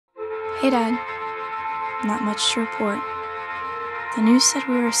Hey, Dad. Not much to report. The news said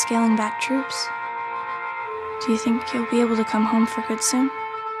we were scaling back troops. Do you think you'll be able to come home for good soon?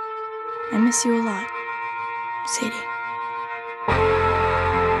 I miss you a lot, Sadie.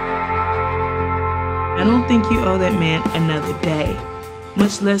 I don't think you owe that man another day,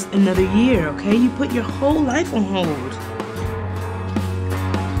 much less another year, okay? You put your whole life on hold.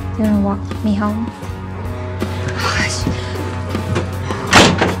 You wanna walk with me home?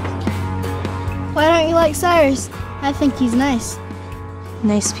 Why don't you like Cyrus? I think he's nice.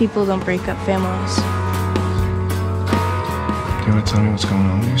 Nice people don't break up families. Do you want to tell me what's going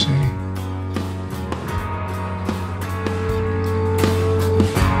on with you, Sadie?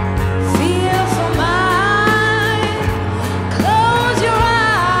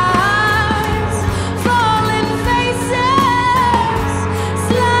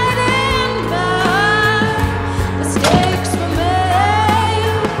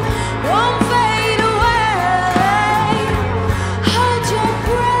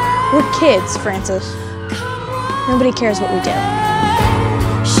 We're kids, Francis. Nobody cares what we do.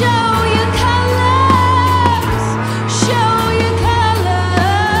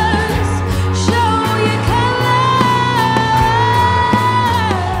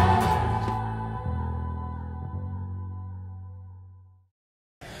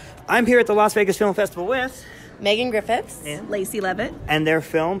 I'm here at the Las Vegas Film Festival with Megan Griffiths. and Lacey Levitt. And their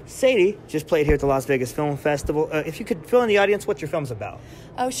film, Sadie, just played here at the Las Vegas Film Festival. If you could fill in the audience what your film's about.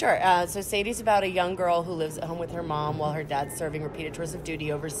 Oh, sure. So Sadie's about a young girl who lives at home with her mom while her dad's serving repeated tours of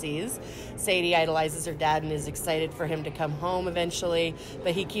duty overseas. Sadie idolizes her dad and is excited for him to come home eventually,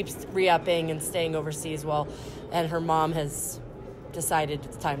 but he keeps re-upping and staying overseas and her mom has decided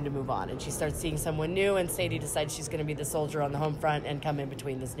it's time to move on, and she starts seeing someone new, and Sadie decides she's going to be the soldier on the home front and come in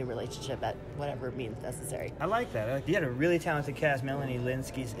between this new relationship at whatever means necessary. I like that. You had a really talented cast. Melanie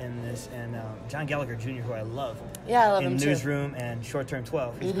Linsky's in this, and John Gallagher Jr., who I love. Yeah, I love him too. In Newsroom and Short Term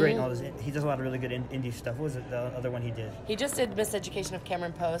 12. He's great in all this. He does a lot of really good indie stuff. What was it, the other one he did? He just did Miseducation of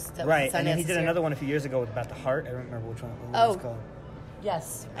Cameron Post. Right, and then he did another one a few years ago about the heart. I don't remember which one it was called.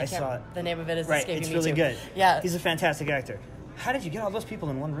 Yes. I saw it. The name of it is right, escaping it's me really too. good. Yeah. He's a fantastic actor. How did you get all those people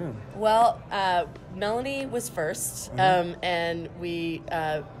in one room? Well, Melanie was first, and we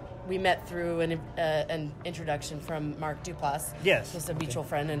met through an introduction from Mark Duplass. Yes. Just a mutual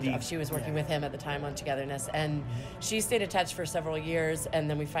friend, and she was working with him at the time on Togetherness. And she stayed attached for several years, and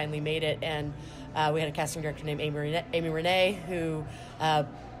then we finally made it. And we had a casting director named Amy Renee, who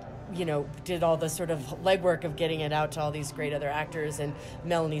did all the sort of legwork of getting it out to all these great other actors, and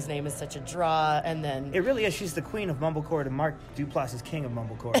Melanie's name is such a draw, and then... It really is. She's the queen of mumblecore, and Mark Duplass is king of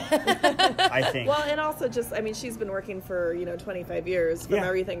mumblecore, I think. Well, and also just, she's been working for, 25 years, from Yeah.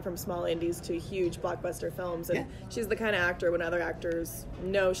 everything from small indies to huge blockbuster films, and she's the kind of actor when other actors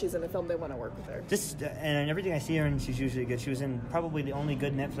know she's in a film, they want to work with her. And everything I see her in, she's usually good. She was in probably the only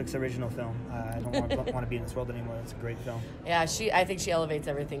good Netflix original film. I don't want to be in this world anymore. It's a great film. Yeah, I think she elevates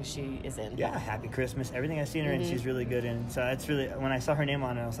everything she is in. Yeah, Happy Christmas. Everything I've seen her in, she's really good in. So it's really, when I saw her name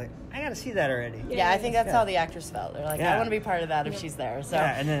on it, I was like, I got to see that already. Yeah, I think that's how the actors felt. They're like, I want to be part of that if she's there. So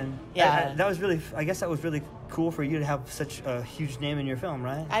yeah, and then that was really, I guess that was really cool for you to have such a huge name in your film,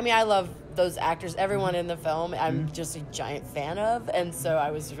 right? I mean, I love those actors. Everyone in the film, I'm just a giant fan of, and so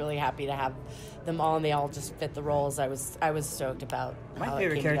I was really happy to have them all, and they all just fit the roles. I was stoked about. My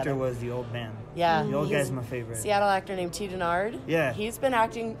favorite character was the old man. Yeah, the old guy's my favorite. Seattle actor named T. Denard. Yeah, he's been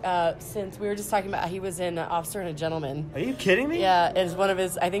acting since we were just talking about. He was in Officer and a Gentleman. Are you kidding me? Yeah, it's one of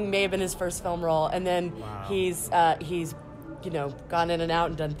his. I think may have been his first film role, and then he's gone in and out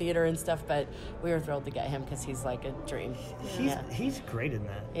and done theater and stuff, but we were thrilled to get him because he's like a dream. He's great in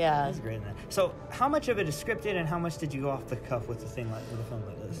that. Yeah. He's great in that. So how much of it is scripted and how much did you go off the cuff with a film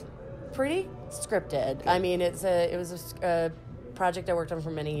like this? Pretty scripted. Good. I mean, it was a project I worked on for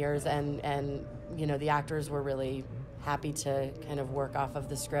many years, and the actors were really happy to kind of work off of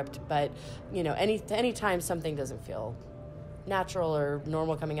the script, but any time something doesn't feel natural or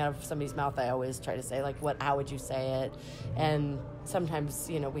normal coming out of somebody's mouth, I always try to say, like, how would you say it? And sometimes,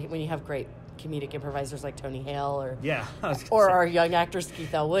 when you have great comedic improvisers like Tony Hale or our young actors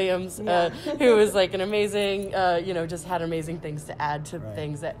Keith L. Williams, who is like an amazing, just had amazing things to add to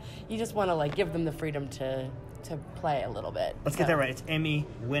things that you just want to like give them the freedom to play a little bit. Let's get that right. It's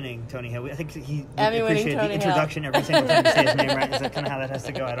Emmy-winning Tony Hale. I think he Emmy-winning appreciated Tony the introduction every single time you say his name, right? Is that kind of how that has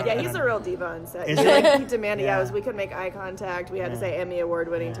to go? I don't know. Yeah, he's a real diva on set. Is He, he? like, he demanded, Yeah. we couldn't make eye contact. We had to say Emmy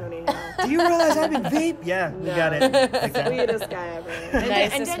award-winning Tony Hale. Do you realize I've been vape? Yeah, we got it. Like that. Sweetest guy ever. And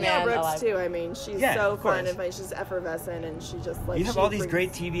Nicest Danielle man Brooks alive. too. I mean, she's Yeah, so of course. fun and funny. She's effervescent, and she just like You have she all these brings-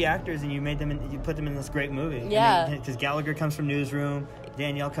 great TV actors, and you put them in this great movie. Yeah. Because Gallagher comes from Newsroom,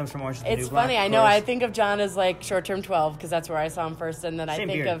 Danielle comes from Orange is the New It's Black, funny. of I know. course. I think of John as like short-term 12 because that's where I saw him first, and then I Same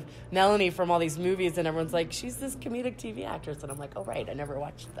think beard. of Melanie from all these movies, and everyone's like, she's this comedic TV actress, and I'm like, oh right, I never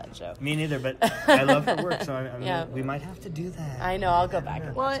watched that show. Me neither, but I love her work, so I mean, Yeah. we might have to do that. I know. I'll go back.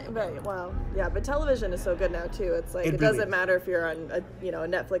 And watch. But television is so good now too. It's like It it really doesn't is. matter if you're on a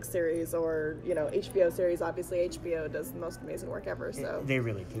Netflix series or HBO series. Obviously, HBO does the most amazing work ever. So They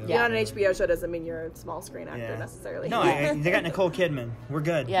really do. being on an HBO show doesn't mean you're a small screen actor necessarily. No, they got Nicole Kidman. We're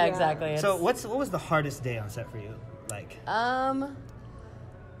good. Yeah, exactly. So what was the hardest day on set for you? Like,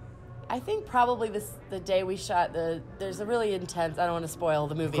 I think probably the day we shot there's a really intense, I don't want to spoil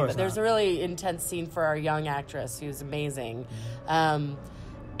the movie, course but there's not. a really intense scene for our young actress who's amazing.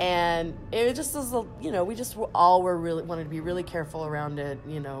 And it just was, we just all were really wanted to be really careful around it.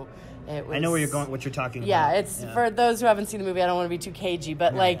 It was, I know where you're going, what you're talking yeah, about. it's for those who haven't seen the movie. I don't want to be too cagey,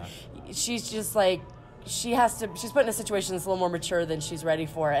 but she's just like, she's put in a situation that's a little more mature than she's ready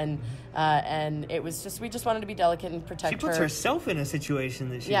for, and it was just, we just wanted to be delicate and protect her. She puts herself in a situation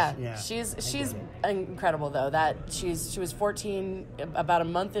that she's incredible though. That she was 14, about a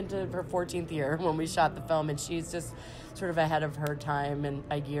month into her 14th year when we shot the film, and she's just sort of ahead of her time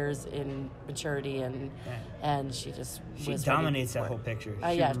and years in maturity, and she was dominates ready that for whole it. picture.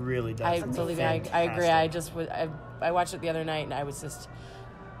 She Yeah, really does. I It's believe me. I agree. fantastic. I watched it the other night, and I was just.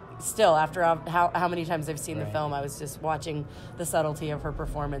 Still, after how many times I've seen the film, I was just watching the subtlety of her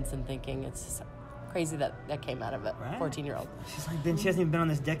performance and thinking it's just crazy that came out of it. 14-year-old. She's like, she hasn't even been on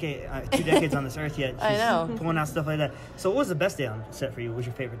this 2 decades on this earth yet. She's I know. pulling out stuff like that. So what was the best day on set for you? What was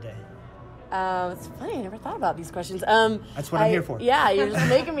your favorite day? It's funny. I never thought about these questions. That's what I'm here for. Yeah, you're just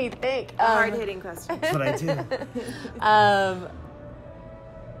making me think. Hard-hitting question. That's what I do.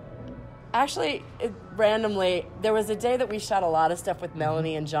 Actually, randomly, there was a day that we shot a lot of stuff with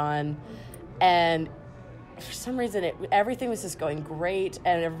Melanie and John, and for some reason, everything was just going great,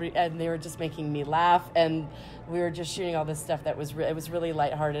 and they were just making me laugh, and we were just shooting all this stuff that was it was really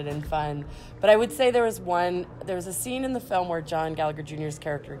lighthearted and fun. But I would say there was a scene in the film where John Gallagher Jr.'s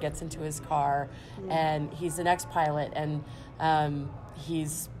character gets into his car, and he's an ex-pilot, and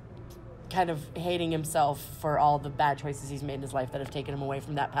he's kind of hating himself for all the bad choices he's made in his life that have taken him away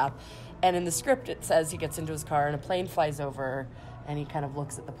from that path. And in the script, it says he gets into his car and a plane flies over, and he kind of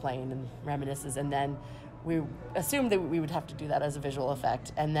looks at the plane and reminisces. And then we assumed that we would have to do that as a visual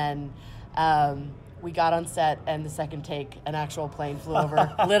effect. And then we got on set, and the second take, an actual plane flew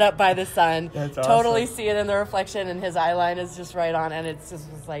over, lit up by the sun. That's totally awesome. see it in the reflection, and his eye line is just right on. And it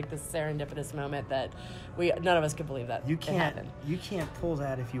just was like this serendipitous moment that none of us could believe that it happened. You can't pull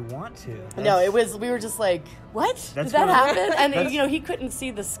that if you want to. No, we were just like, what? Did That's that what I'm- happen? And, that's- he couldn't see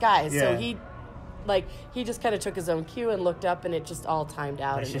the sky, so Yeah. he just kind of took his own cue and looked up, and it just all timed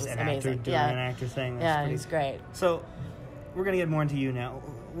out, That's and just it was an amazing. actor doing an actor thing. That's Yeah, pretty- he's great. So we're going to get more into you now.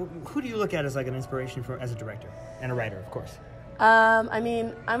 Who do you look at as like an inspiration as a director and a writer, of course? I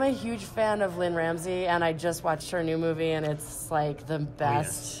mean, I'm a huge fan of Lynn Ramsey, and I just watched her new movie, and it's like the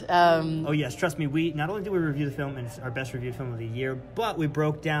best. Oh yes, trust me. We not only did we review the film, and it's our best reviewed film of the year, but we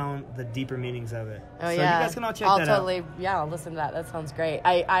broke down the deeper meanings of it. Oh so yeah, you guys can all check I'll that totally, out. Yeah, I'll listen to that. That sounds great.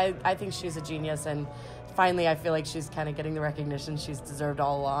 I think she's a genius, and finally, I feel like she's kind of getting the recognition she's deserved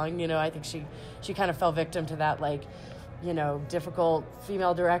all along. I think she kind of fell victim to that difficult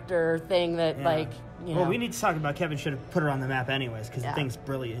female director thing that Well, we need to talk about Kevin should have put her on the map anyways because the thing's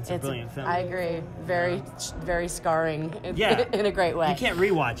brilliant. It's a brilliant film. I agree. Very, very scarring. In a great way. You can't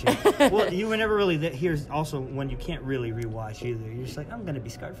rewatch it. Well, you were never really. Here's also when you can't really rewatch either. You're just like, I'm going to be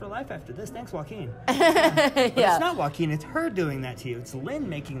scarred for life after this. Thanks, Joaquin. But it's not Joaquin. It's her doing that to you. It's Lynn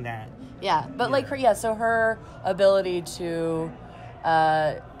making that. Yeah, but so her ability to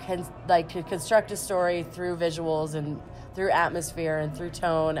construct a story through visuals and through atmosphere and through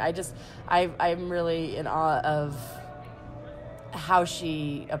tone. I'm really in awe of how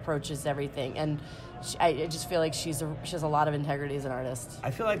she approaches everything, and I just feel like she has a lot of integrity as an artist.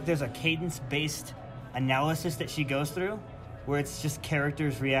 I feel like there's a cadence-based analysis that she goes through, where it's just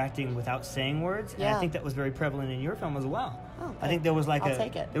characters reacting without saying words, and I think that was very prevalent in your film as well. Oh, I think there was I'll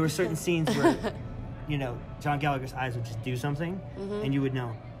take it. There were certain scenes where, John Gallagher's eyes would just do something, and you would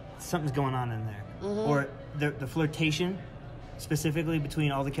know something's going on in there, or the flirtation, specifically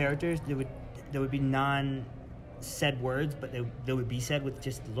between all the characters. There would be said words, but they would be said with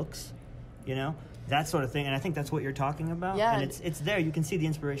just looks, you know, that sort of thing. And I think that's what you're talking about. Yeah. And it's there. You can see the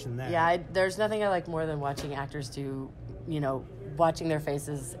inspiration there. Yeah, there's nothing I like more than watching actors do, you know, watching their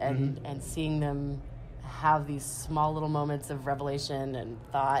faces and seeing them have these small little moments of revelation and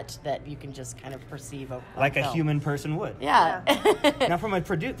thought that you can just kind of perceive like a film. human person would. Yeah. Now, from a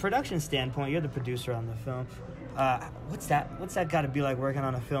production standpoint, you're the producer on the film. What's that got to be like working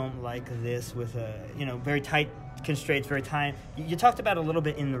on a film like this with very tight constraints, very tight? You talked about it a little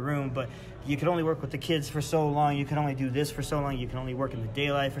bit in the room, but you could only work with the kids for so long. You can only do this for so long. You can only work in the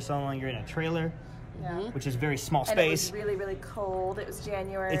daylight for so long. You're in a trailer, which is very small space. And it was really, really cold. It was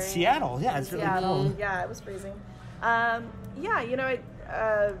January. It's Seattle. Yeah, it's really cold. Yeah, it was freezing.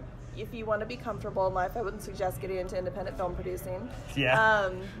 If you want to be comfortable in life, I wouldn't suggest getting into independent film producing. Yeah.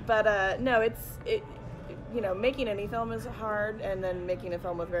 Making any film is hard, and then making a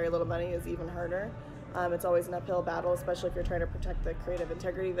film with very little money is even harder. It's always an uphill battle, especially if you're trying to protect the creative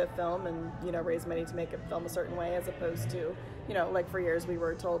integrity of the film and, raise money to make a film a certain way, as opposed to, like for years we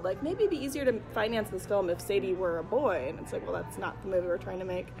were told, like, maybe it'd be easier to finance this film if Sadie were a boy. And it's like, well, that's not the movie we're trying to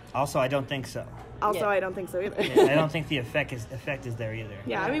make. Also, I don't think so. I don't think so either. I don't think the effect is there either.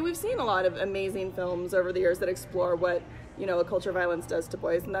 Yeah, I mean, we've seen a lot of amazing films over the years that explore what, a culture of violence does to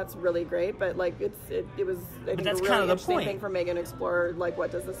boys, and that's really great. But like, it was I think a really interesting thing for Megan to explore, like,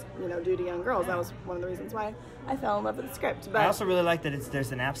 what does this do to young girls. That was one of the reasons why I fell in love with the script. But I also really like that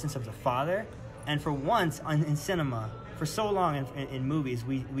there's an absence of the father, and for once in cinema, for so long in movies,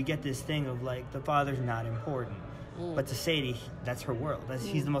 we get this thing of like the father's not important. But to Sadie, that's her world.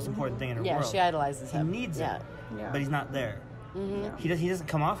 He's the most important thing in her world. Yeah, she idolizes him. He needs it, but he's not there. Mm-hmm. He doesn't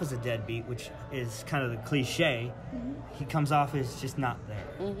come off as a deadbeat, which is kind of the cliche. He comes off as just not there.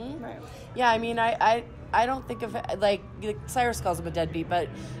 Mm-hmm. Right. Yeah, I mean, I don't think of, like Cyrus calls him a deadbeat, but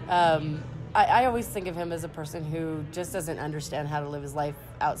I always think of him as a person who just doesn't understand how to live his life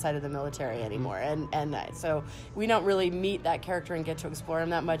outside of the military anymore. And so we don't really meet that character and get to explore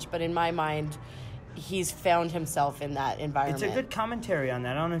him that much, but in my mind, he's found himself in that environment. It's a good commentary on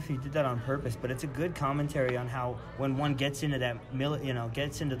that. I don't know if you did that on purpose, but it's a good commentary on how when one gets into that,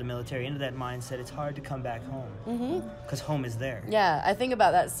 gets into the military, into that mindset, it's hard to come back home because home is there. Yeah, I think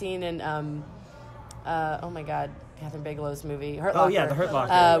about that scene in, oh my God, Catherine Bigelow's movie, Hurt Locker. Oh yeah, The Hurt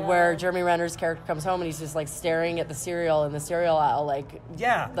Locker. Where Jeremy Renner's character comes home and he's just like staring at the cereal in the cereal aisle, like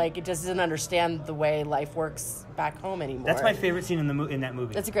it just doesn't understand the way life works back home anymore. That's my favorite scene in that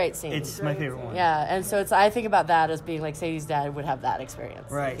movie. It's a great scene. It's my favorite one. Yeah, and so I think about that as being like Sadie's dad would have that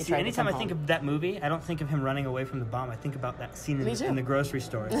experience. Right. See, anytime I think of that movie, I don't think of him running away from the bomb. I think about that scene in the grocery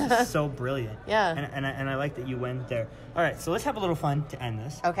store. It's just so brilliant. Yeah. And I like that you went there. All right, so let's have a little fun to end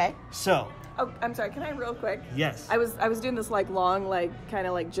this. Okay. So. Oh, I'm sorry. Can I real quick? Yes. I was doing this like long, like kind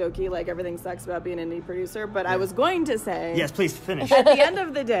of like jokey, like everything sucks about being an indie producer, but I was going to say. Yes, please finish. At the end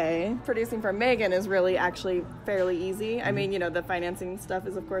of the day, producing for Megan is really actually fairly easy. I mean, the financing stuff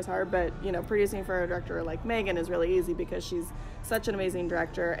is of course hard, but producing for a director like Megan is really easy because she's such an amazing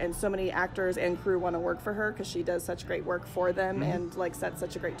director, and so many actors and crew want to work for her because she does such great work for them and like sets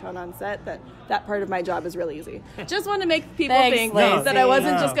such a great tone on set that part of my job is really easy. Just want to make people think that I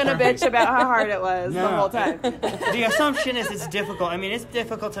wasn't just going to bitch about how hard it was the whole time. The assumption is it's difficult. I mean, it's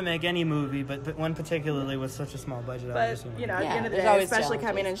difficult to make any movie, but one particularly with such a small budget. But at the end of the day, especially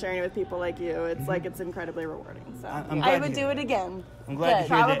coming and sharing it with people like you, it's like it's incredibly rewarding. So I would do it again. I'm glad to hear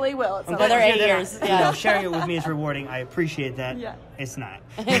probably will. It's another 8 years. Sharing it with me is rewarding. I appreciate that. Yeah. It's not.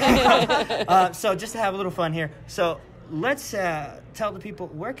 So just to have a little fun here. So let's tell the people,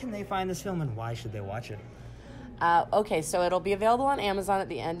 where can they find this film and why should they watch it? Okay, so it'll be available on Amazon at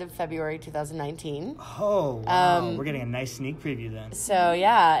the end of February 2019. Oh, wow. We're getting a nice sneak preview then. So,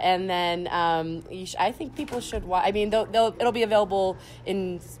 yeah, and then I think people should watch. I mean, it'll be available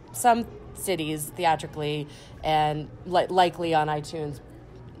in some cities theatrically and likely on iTunes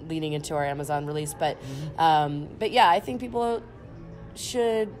leading into our Amazon release. But yeah, I think people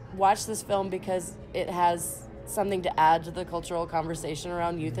should watch this film because it has something to add to the cultural conversation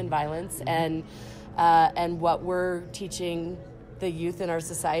around youth and violence and what we're teaching the youth in our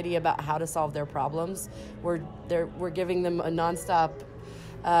society about how to solve their problems. We're giving them a nonstop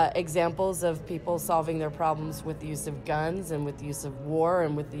examples of people solving their problems with the use of guns and with the use of war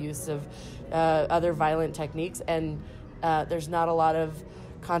and with the use of other violent techniques. And there's not a lot of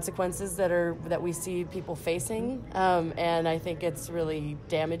consequences that we see people facing, and I think it's really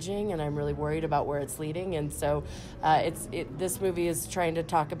damaging, and I'm really worried about where it's leading. And so this movie is trying to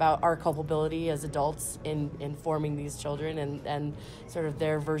talk about our culpability as adults in forming these children and sort of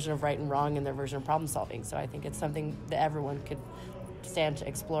their version of right and wrong and their version of problem solving. So I think it's something that everyone could stand to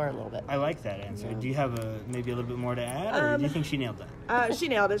explore a little bit. I like that answer. Do you have maybe a little bit more to add, or do you think she nailed that? She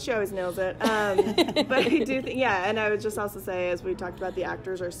nailed it. She always nails it. But I do think, and I would just also say, as we talked about, the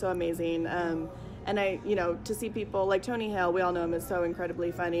actors are so amazing. And to see people like Tony Hale, we all know him as so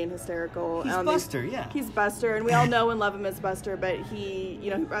incredibly funny and hysterical. He's Buster, He's Buster, and we all know and love him as Buster, but he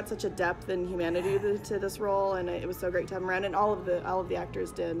brought such a depth and humanity to this role, and it was so great to have him around, and all of the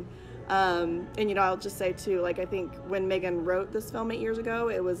actors did. And I'll just say too, like, I think when Megan wrote this film 8 years ago,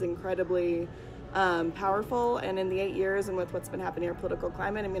 it was incredibly powerful, and in the 8 years and with what's been happening in our political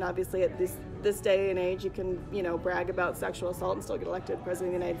climate, I mean, obviously at this day and age, you can brag about sexual assault and still get elected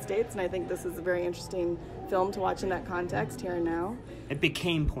president of the United States, and I think this is a very interesting film to watch in that context here and now. It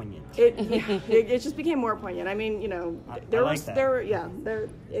became poignant. It just became more poignant. I mean,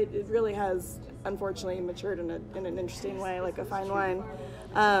 it really has unfortunately matured in an interesting way, like a fine wine.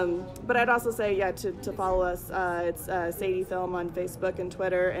 But I'd also say, to follow us. It's Sadie Film on Facebook and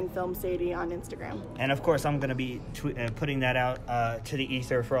Twitter, and Film Sadie on Instagram. And of course, I'm going to be putting that out to the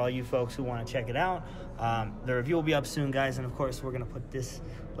ether for all you folks who want to check it out. The review will be up soon, guys, and of course, we're going to put this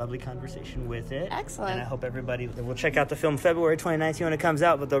lovely conversation with it. Excellent. And I hope everybody will check out the film February 2019 when it comes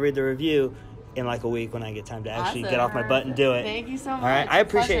out, but they'll read the review in like a week when I get time to actually get off my butt and do it. Thank you so much. All right, I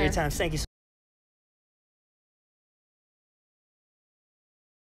appreciate your time. Thank you so much.